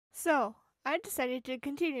So, I decided to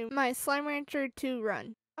continue my Slime Rancher 2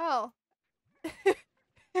 run. Oh.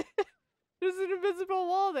 There's an invisible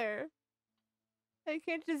wall there. I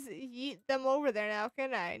can't just yeet them over there now,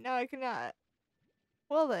 can I? No, I cannot.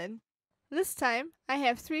 Well then. This time, I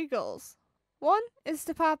have 3 goals. One is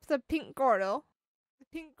to pop the Pink Gordo. The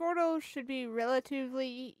Pink Gordo should be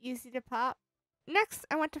relatively easy to pop. Next,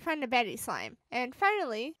 I want to find a Batty Slime. And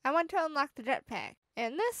finally, I want to unlock the jetpack.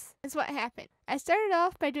 And this is what happened. I started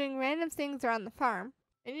off by doing random things around the farm.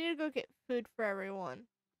 I need to go get food for everyone.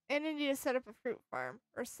 And I need to set up a fruit farm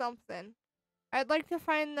or something. I'd like to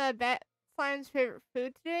find the Bat Slime's favorite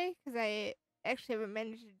food today because I actually haven't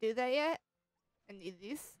managed to do that yet. I need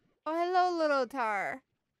these. Oh, hello, little tar.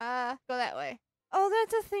 Go that way. Oh,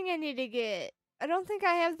 that's a thing I need to get. I don't think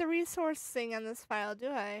I have the resource thing on this file, do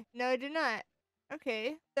I? No, I do not.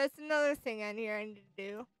 Okay, that's another thing on here I need to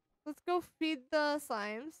do. Let's go feed the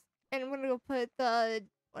slimes. And I'm gonna go put the,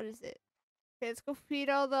 what is it? Okay, let's go feed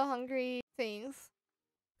all the hungry things.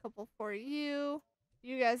 Couple for you.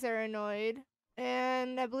 You guys are annoyed.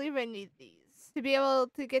 And I believe I need these to be able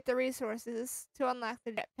to get the resources to unlock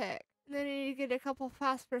the jetpack. And then I need to get a couple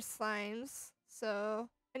phosphorus slimes. So,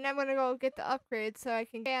 and I'm gonna go get the upgrades so I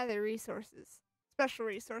can gather resources. Special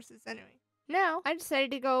resources anyway. Now, I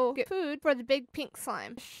decided to go get food for the big pink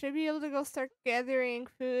slime. Should be able to go start gathering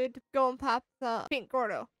food, go and pop the Pink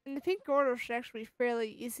Gordo. And the Pink Gordo should actually be fairly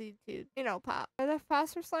easy to, pop. Are the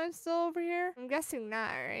phosphorus slimes still over here? I'm guessing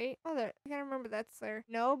not, right? Oh, I can't remember that's there.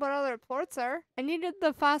 No, but other plorts are. I needed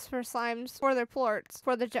the phosphorus slimes for their plorts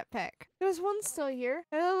for the jetpack. There's one still here.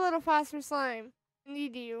 Hello, little phosphorus slime. I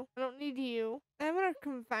need you. I don't need you. I'm gonna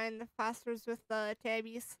combine the phosphorus with the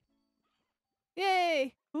tabbies.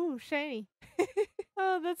 Yay! Ooh, shiny.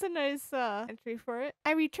 Oh, that's a nice entry for it.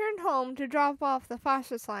 I returned home to drop off the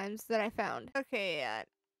phosphorus slimes that I found. Okay,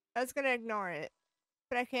 I was gonna ignore it,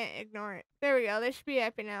 but I can't ignore it. There we go. They should be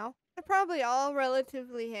happy now. They're probably all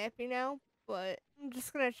relatively happy now, but I'm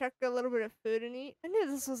just gonna chuck a little bit of food and eat. I knew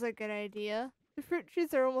this was a good idea. The fruit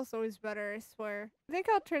trees are almost always better, I swear. I think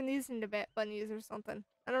I'll turn these into bat bunnies or something.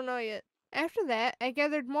 I don't know yet. After that, I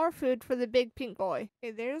gathered more food for the big pink boy.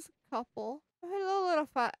 Okay, there's a couple. Oh, hello, little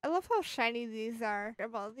I love how shiny these are.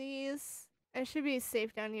 Grab all these. I should be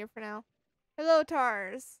safe down here for now. Hello,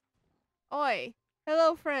 tars. Oi.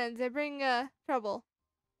 Hello, friends. I bring, trouble.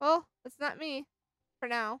 Well, it's not me. For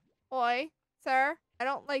now. Oi. Sir, I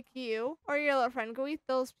don't like you. Or your little friend. Go eat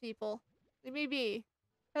those people. Leave me be.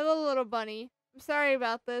 Hello, little bunny. I'm sorry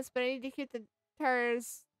about this, but I need to keep the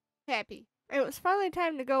tars happy. It was finally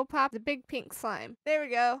time to go pop the big pink slime. There we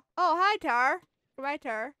go. Oh, hi, Tar. Goodbye,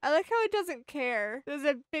 Tar. I like how he doesn't care. There's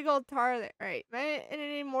a big old tar there. Right. Am I in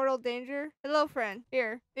any mortal danger? Hello, friend.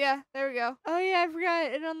 Here. Yeah, there we go. Oh, yeah, I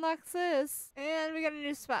forgot. It unlocks this. And we got a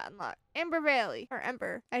new spot unlocked. Amber Valley. Or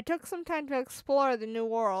Ember. I took some time to explore the new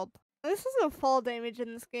world. This is no fall damage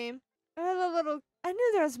in this game. Oh, hello, little... I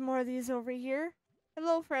knew there was more of these over here.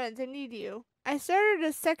 Hello, friends. I need you. I started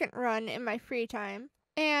a second run in my free time.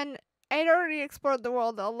 And I'd already explored the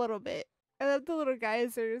world a little bit. I love the little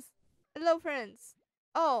geysers. Hello, friends.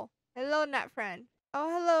 Oh, hello, not friend. Oh,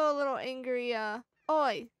 hello, little angry,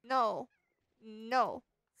 Oi, no. No.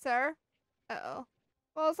 Sir? Uh-oh.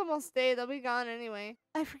 Well, it's almost day. They'll be gone anyway.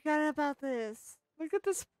 I forgot about this. Look at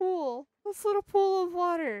this pool. This little pool of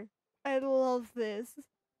water. I love this.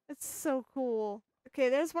 It's so cool. Okay,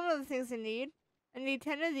 there's one of the things I need. I need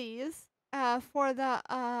 10 of these, for the,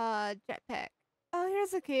 jetpack. Oh,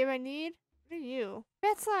 here's a cave I need. What are you?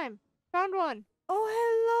 Bat slime. Found one. Oh,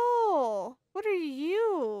 hello. What are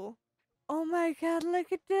you? Oh my god,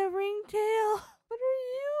 look at the ringtail. What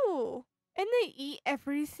are you? And they eat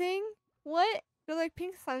everything? What? They're like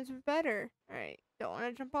pink slimes, but better. Alright, don't want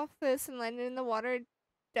to jump off this and land in the water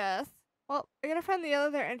death. Well, I gotta find the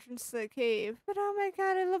other entrance to the cave. But oh my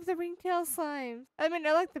god, I love the ringtail slimes. I mean,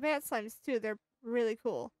 I like the bat slimes too. They're really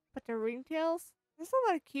cool. But the ringtails? There's a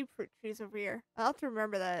lot of cube fruit trees over here. I'll have to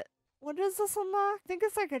remember that. What does this unlock? I think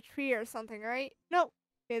it's like a tree or something, right? Nope.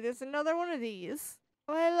 Okay, there's another one of these.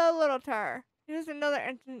 Oh, hello, little tar. Here's another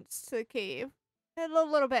entrance to the cave. Hello,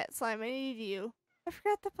 little bat slime. I need you. I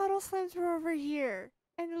forgot the puddle slimes were over here.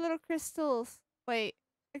 And the little crystals. Wait,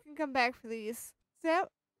 I can come back for these. Is that...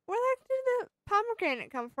 Where the heck did the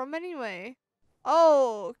pomegranate come from anyway?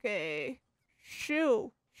 Oh, okay.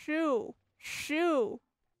 Shoo. Shoo. Shoo.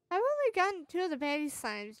 I've only gotten 2 of the Batty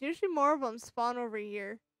Slimes. Usually more of them spawn over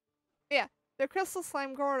here. Yeah, the Crystal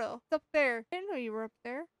Slime Gordo. It's up there. I didn't know you were up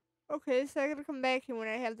there. Okay, so I gotta come back here when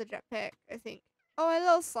I have the jetpack, I think. Oh,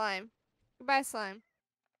 hello, slime. Goodbye, slime.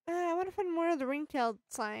 I want to find more of the ringtailed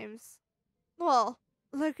slimes. Well,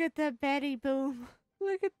 look at the Batty Boom.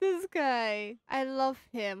 Look at this guy. I love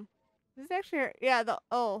him. This actually hurt. Yeah,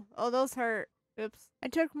 those hurt. Oops. I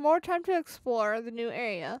took more time to explore the new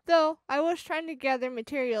area, though I was trying to gather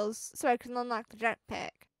materials so I could unlock the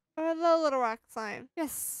jetpack. Hello, little rock slime.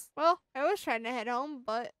 Yes. Well, I was trying to head home,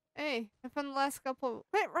 but hey, I found the last couple.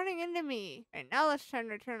 Quit running into me. Right, now let's try and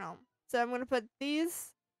return home. So I'm going to put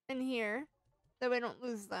these in here, that way I don't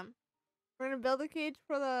lose them. We're going to build a cage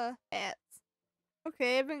for the bats.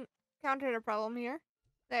 Okay, I've encountered a problem here.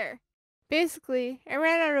 There. Basically, I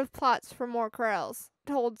ran out of plots for more corrals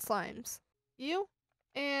to hold slimes. You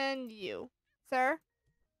and you. Sir?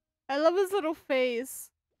 I love his little face.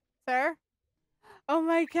 Sir? Oh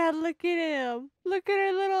my god, look at him. Look at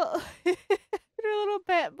her little her little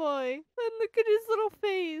bat boy. And look at his little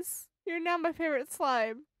face. You're now my favorite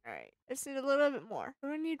slime. Alright, I just need a little bit more. What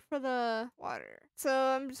do I need for the water? So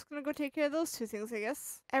I'm just gonna go take care of those two things, I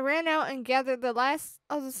guess. I ran out and gathered the last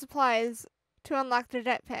of the supplies to unlock the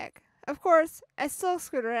jetpack. Of course, I still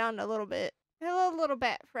screwed around a little bit. Hello, little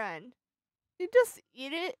bat friend. You just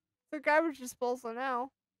eat it? The garbage disposal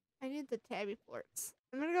now. I need the tabby plorts.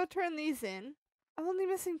 I'm gonna go turn these in. I'm only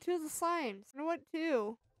missing 2 of the slimes. I want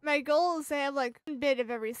 2. My goal is to have like 1 bit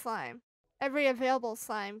of every slime. Every available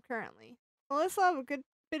slime currently. Well, let's have a good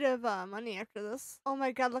bit of money after this. Oh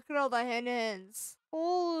my god, look at all the hens.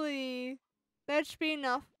 Holy. That should be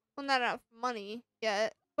enough. Well, not enough money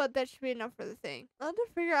yet, but that should be enough for the thing. I'll have to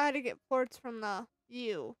figure out how to get plorts from the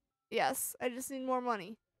U. Yes, I just need more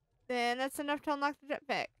money. Then that's enough to unlock the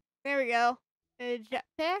jetpack. There we go. A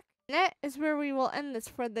jetpack. And that is where we will end this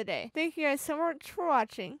for the day. Thank you guys so much for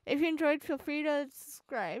watching. If you enjoyed, feel free to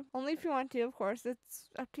subscribe. Only if you want to, of course. It's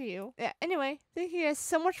up to you. Yeah, anyway, thank you guys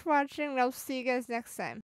so much for watching, and I'll see you guys next time.